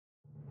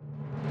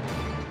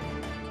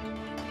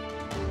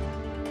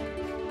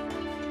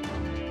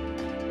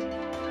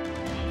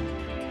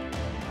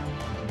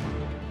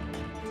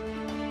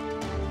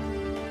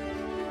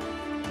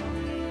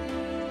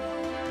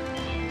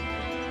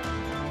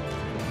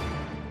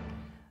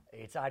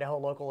It's Idaho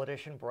Local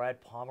Edition. Brad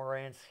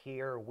Pomerance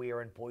here. We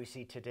are in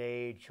Boise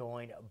today,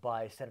 joined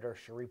by Senator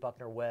Cherie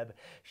Buckner-Webb.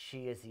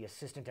 She is the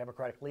Assistant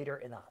Democratic Leader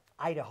in the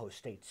Idaho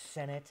State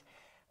Senate.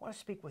 I want to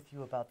speak with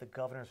you about the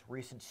governor's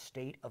recent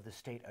State of the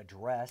State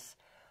address.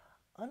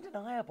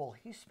 Undeniable,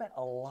 he spent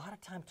a lot of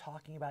time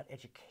talking about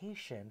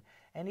education,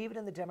 and even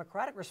in the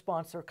Democratic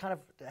response, their kind of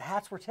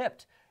hats were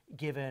tipped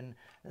given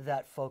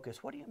that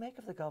focus. What do you make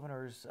of the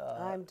governor's?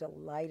 I'm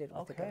delighted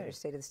with the governor's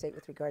State of the State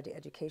with regard to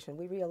education.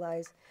 We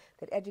realize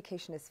that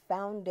education is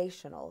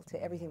foundational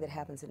to everything that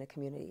happens in a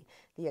community.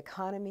 The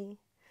economy,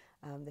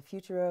 the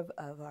future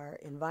of our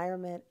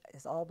environment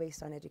is all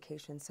based on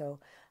education. So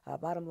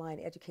bottom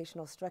line,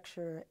 educational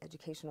structure,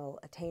 educational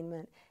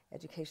attainment,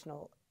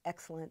 educational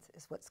excellence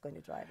is what's going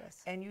to drive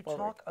us And you forward.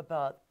 talk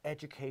about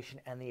education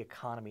and the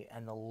economy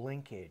and the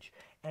linkage.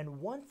 And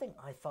one thing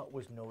I thought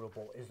was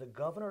notable is the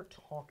governor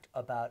talked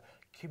about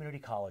community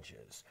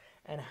colleges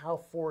and how,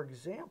 for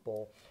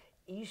example,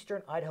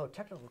 Eastern Idaho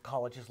Technical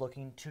College is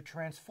looking to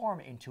transform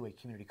into a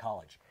community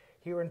college.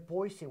 Here in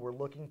Boise, we're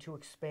looking to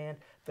expand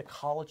the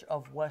College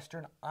of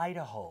Western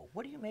Idaho.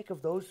 What do you make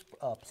of those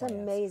plans? It's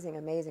amazing,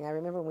 amazing. I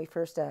remember when we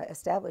first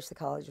established the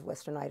College of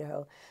Western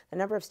Idaho, the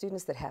number of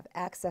students that have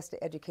access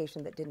to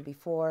education that didn't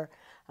before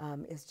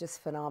is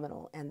just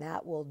phenomenal, and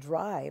that will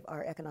drive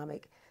our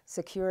economic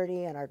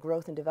security and our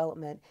growth and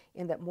development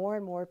in that more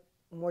and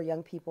more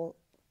young people,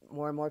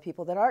 more and more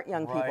people that aren't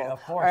young people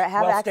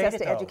have access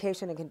to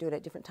education and can do it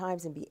at different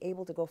times and be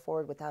able to go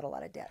forward without a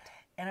lot of debt.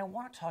 And I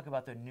want to talk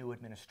about the new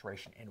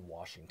administration in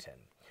Washington.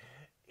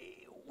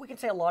 We can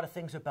say a lot of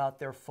things about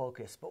their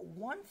focus, but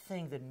one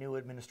thing the new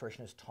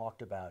administration has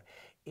talked about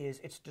is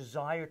its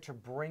desire to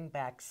bring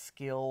back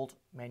skilled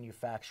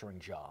manufacturing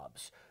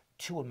jobs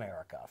to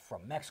America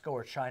from Mexico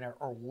or China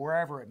or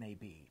wherever it may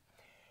be.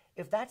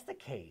 If that's the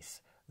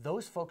case,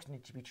 those folks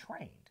need to be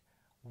trained.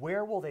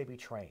 Where will they be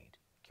trained?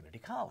 Community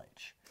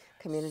college.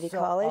 Community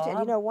college. And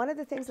you know, one of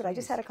the things that I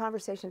just had a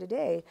conversation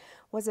today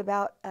was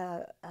about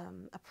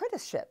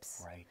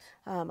apprenticeships. Right.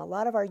 A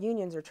lot of our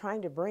unions are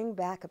trying to bring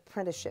back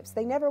apprenticeships.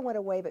 They never went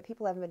away, but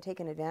people haven't been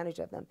taking advantage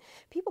of them.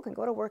 People can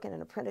go to work in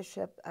an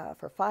apprenticeship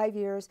for 5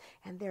 years,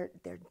 and their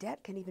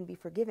debt can even be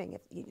forgiving.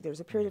 If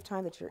there's a period of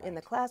time that you're in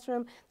the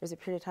classroom, there's a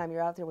period of time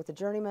you're out there with a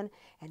journeyman,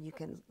 and you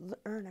can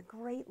earn a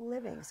great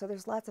living. So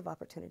there's lots of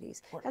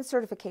opportunities and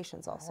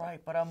certifications also.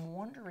 Right, but I'm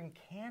wondering,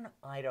 can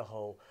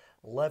Idaho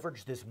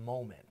leverage this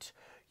moment?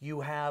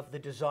 You have the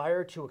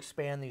desire to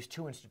expand these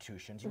two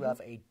institutions. You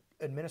have a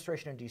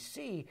administration in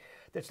D.C.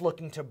 that's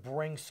looking to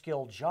bring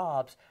skilled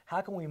jobs. How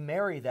can we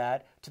marry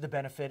that to the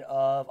benefit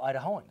of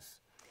Idahoans?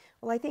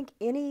 Well, I think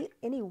any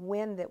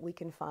win that we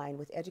can find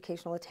with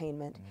educational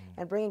attainment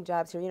and bringing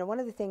jobs here, you know, one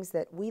of the things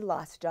that we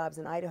lost jobs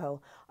in Idaho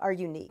are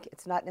unique.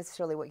 It's not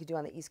necessarily what you do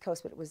on the East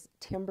Coast, but it was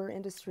timber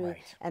industry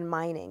and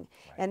mining.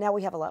 And now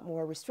we have a lot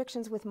more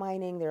restrictions with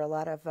mining. There are a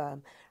lot of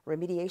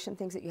remediation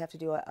things that you have to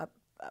do up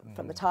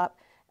from the top.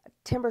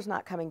 Timber's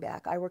not coming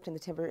back. I worked in the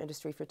timber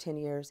industry for 10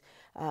 years,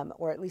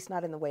 or at least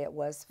not in the way it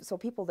was. So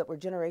people that were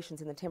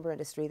generations in the timber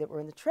industry that were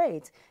in the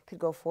trades could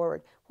go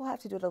forward. We'll have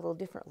to do it a little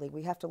differently.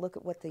 We have to look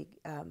at what the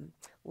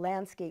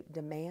landscape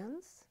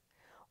demands.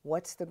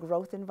 What's the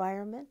growth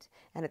environment?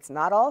 And it's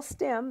not all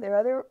STEM. There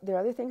are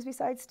other things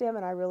besides STEM,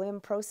 and I really am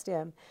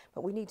pro-STEM.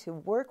 But we need to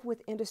work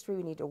with industry.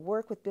 We need to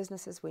work with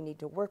businesses. We need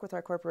to work with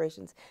our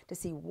corporations to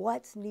see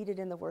what's needed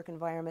in the work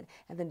environment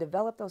and then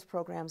develop those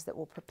programs that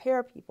will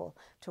prepare people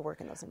to work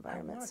in those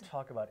environments. I want to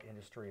talk about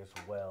industry as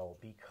well,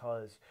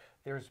 because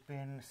there's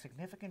been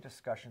significant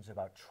discussions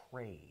about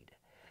trade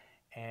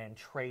and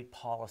trade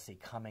policy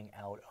coming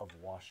out of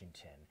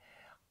Washington.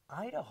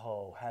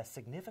 Idaho has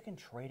significant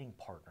trading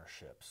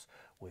partnerships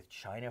with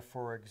China,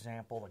 for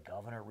example. The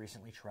governor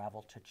recently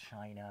traveled to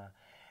China.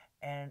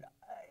 And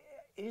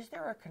is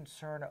there a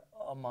concern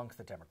amongst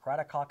the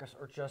Democratic caucus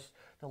or just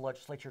the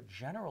legislature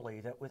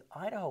generally that with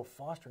Idaho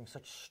fostering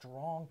such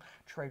strong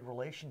trade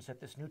relations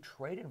that this new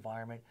trade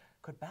environment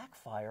could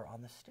backfire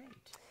on the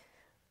state?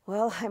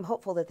 Well, I'm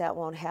hopeful that that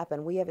won't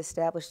happen. We have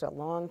established a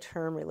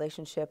long-term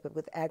relationship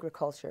with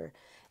agriculture,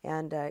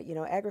 and you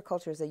know,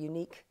 agriculture is a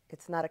unique.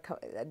 It's not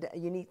a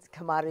unique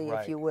commodity,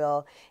 if you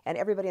will, and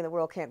everybody in the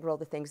world can't grow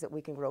the things that we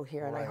can grow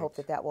here. And I hope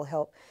that that will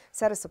help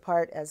set us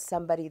apart as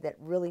somebody that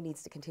really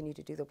needs to continue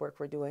to do the work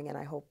we're doing. And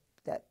I hope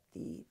that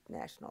the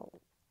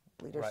national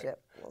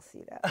leadership will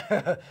see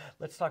that.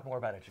 Let's talk more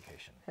about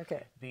education.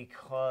 Okay.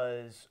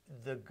 Because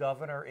the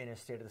governor in his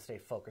State of the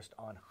State focused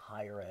on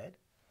higher ed.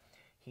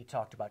 He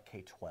talked about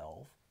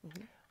K-12,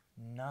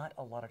 not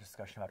a lot of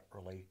discussion about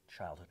early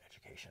childhood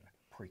education,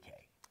 pre-K.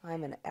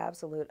 I'm an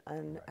absolute,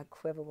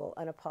 unequivocal,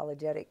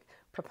 unapologetic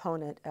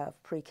proponent of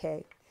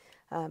pre-K.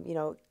 You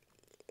know,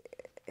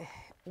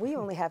 we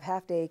only have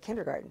half-day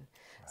kindergarten,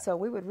 so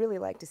we would really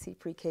like to see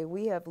pre-K.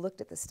 We have looked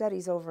at the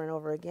studies over and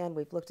over again.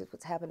 We've looked at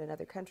what's happened in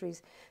other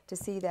countries to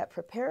see that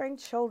preparing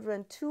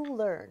children to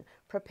learn,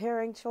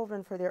 preparing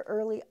children for their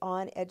early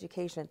on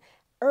education,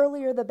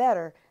 earlier the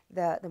better,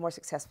 the more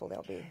successful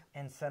they'll be.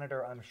 And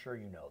Senator, I'm sure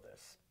you know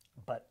this,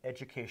 but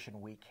Education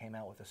Week came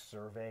out with a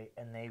survey,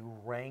 and they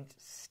ranked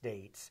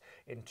states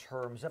in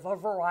terms of a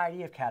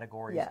variety of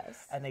categories.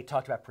 Yes. And they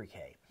talked about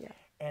pre-K. Yeah.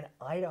 And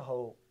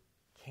Idaho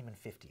came in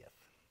 50th.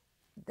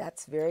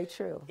 That's very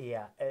true.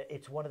 Yeah,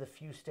 it's one of the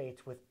few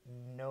states with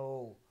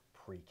no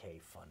pre-K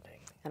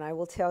funding. And I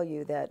will tell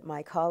you that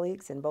my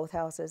colleagues in both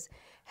houses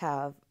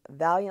have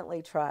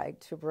valiantly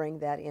tried to bring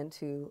that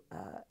into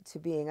to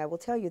being. I will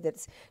tell you that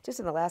it's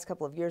just in the last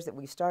couple of years that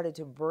we've started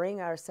to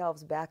bring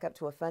ourselves back up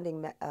to a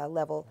funding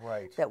level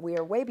that we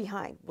are way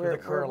behind. We're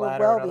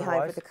well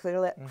behind for the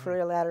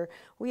career ladder.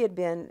 We had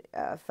been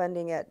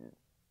funding at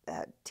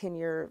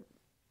 10-year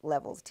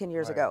levels 10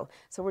 years ago.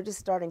 So we're just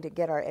starting to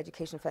get our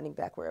education funding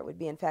back where it would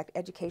be. In fact,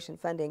 education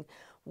funding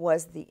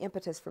was the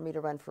impetus for me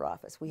to run for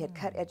office. We had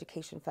cut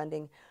education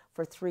funding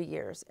for 3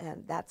 years,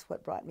 and that's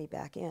what brought me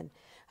back in.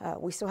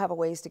 We still have a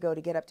ways to go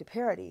to get up to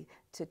parity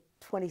to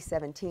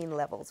 2017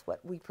 levels,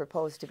 what we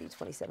propose to be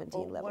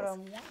 2017 levels. What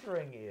I'm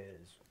wondering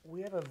is,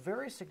 we have a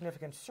very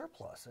significant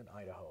surplus in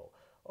Idaho.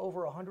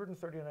 Over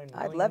 $139 million.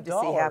 I'd love to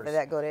see half of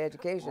that go to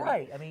education.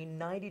 Right. I mean,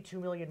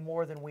 $92 million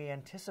more than we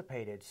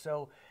anticipated.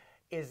 So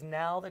is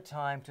now the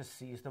time to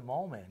seize the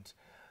moment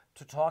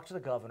to talk to the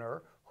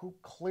governor, who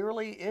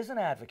clearly is an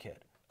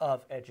advocate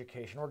of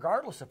education,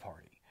 regardless of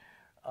party.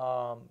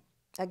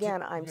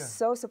 Again, I'm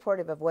so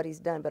supportive of what he's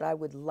done, but I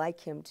would like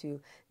him to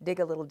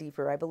dig a little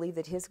deeper. I believe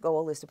that his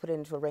goal is to put it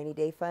into a rainy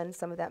day fund,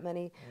 some of that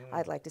money.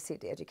 I'd like to see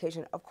it to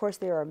education. Of course,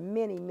 there are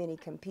many, many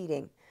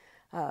competing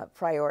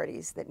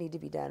priorities that need to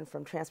be done,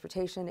 from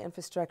transportation,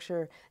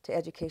 infrastructure, to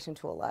education,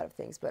 to a lot of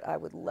things. But I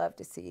would love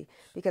to see,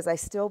 because I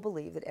still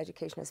believe that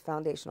education is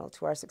foundational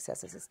to our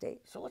success as a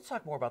state. So let's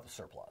talk more about the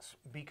surplus,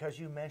 because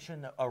you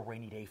mentioned a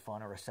rainy day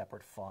fund or a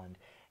separate fund.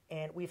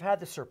 And we've had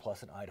the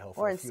surplus in Idaho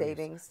for a few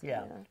savings.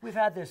 years. Yeah, we've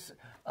had this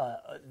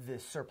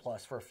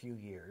surplus for a few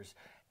years.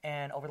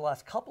 And over the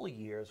last couple of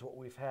years, what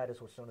we've had is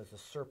what's known as the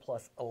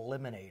surplus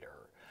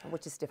eliminator.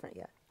 Which is different,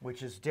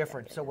 Which is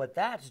different. So what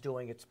that's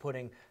doing, it's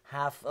putting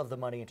half of the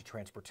money into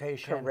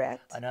transportation.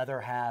 Correct. Another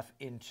half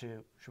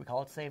into, should we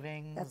call it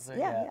savings? That's,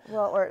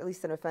 well, or at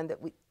least in a fund that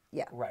we,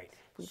 Right.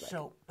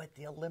 So, but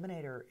the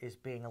eliminator is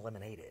being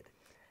eliminated.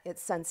 It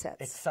sunsets.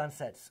 It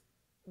sunsets.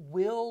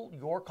 Will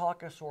your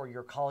caucus or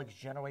your colleagues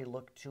generally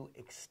look to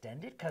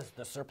extend it, because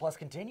the surplus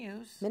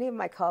continues? Many of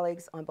my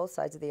colleagues on both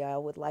sides of the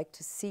aisle would like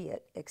to see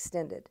it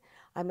extended.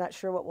 I'm not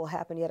sure what will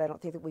happen yet. I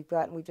don't think that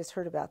we've just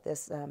heard about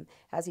this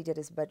as he did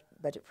his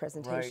budget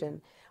presentation.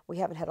 Right. We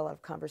haven't had a lot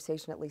of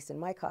conversation, at least in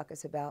my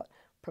caucus, about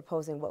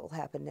proposing what will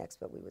happen next,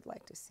 but we would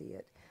like to see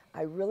it.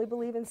 I really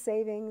believe in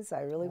savings.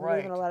 I really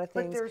believe in a lot of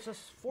things. But there's a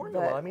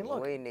formula. But I mean,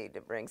 look, we need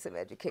to bring some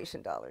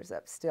education dollars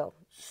up still.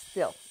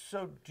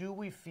 So do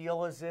we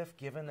feel as if,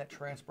 given that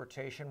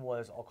transportation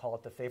was, I'll call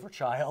it the favorite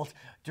child,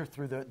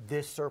 through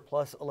this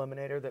surplus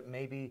eliminator, that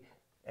maybe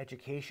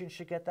education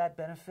should get that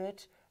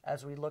benefit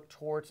as we look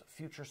towards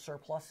future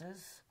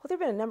surpluses? Well, there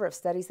have been a number of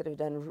studies that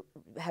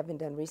have been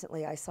done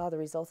recently. I saw the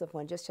results of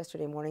one just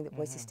yesterday morning that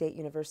Boise State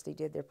University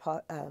did,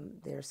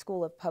 their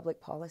School of Public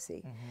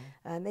Policy.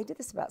 And they did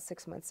this about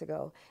 6 months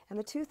ago. And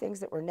the two things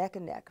that were neck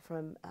and neck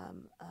from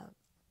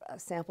a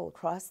sample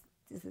across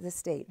the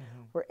state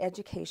were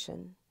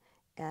education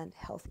and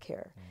health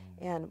care.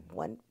 And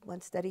one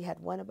study had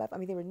one above. I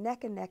mean, they were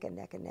neck and neck and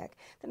neck and neck.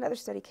 Then another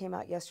study came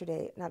out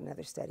yesterday, not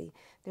another study.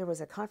 There was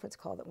a conference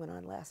call that went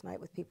on last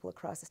night with people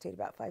across the state,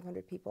 about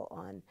 500 people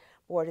on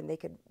board, and they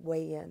could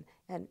weigh in.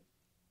 And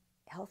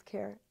health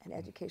care and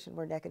education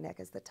were neck and neck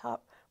as the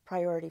top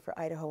priority for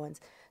Idahoans.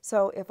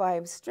 So if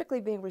I'm strictly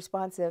being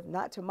responsive,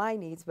 not to my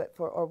needs, but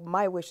or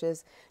my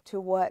wishes,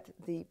 to what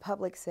the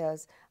public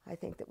says, I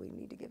think that we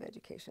need to give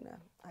education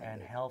a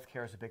And health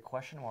care is a big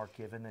question mark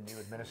given the new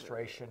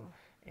administration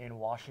in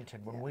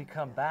Washington. When we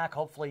come back,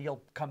 hopefully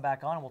you'll come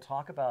back on and we'll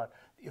talk about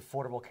the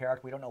Affordable Care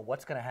Act. We don't know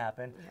what's going to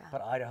happen,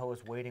 but Idaho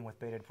is waiting with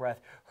bated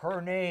breath.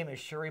 Her name is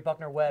Cherie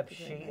Buckner-Webb.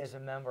 She is a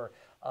member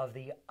of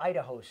the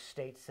Idaho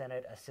State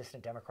Senate,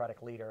 Assistant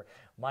Democratic Leader.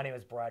 My name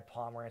is Brad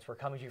Pomerance. We're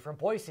coming to you from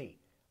Boise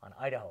on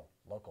Idaho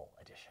Local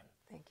Edition.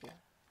 Thank you.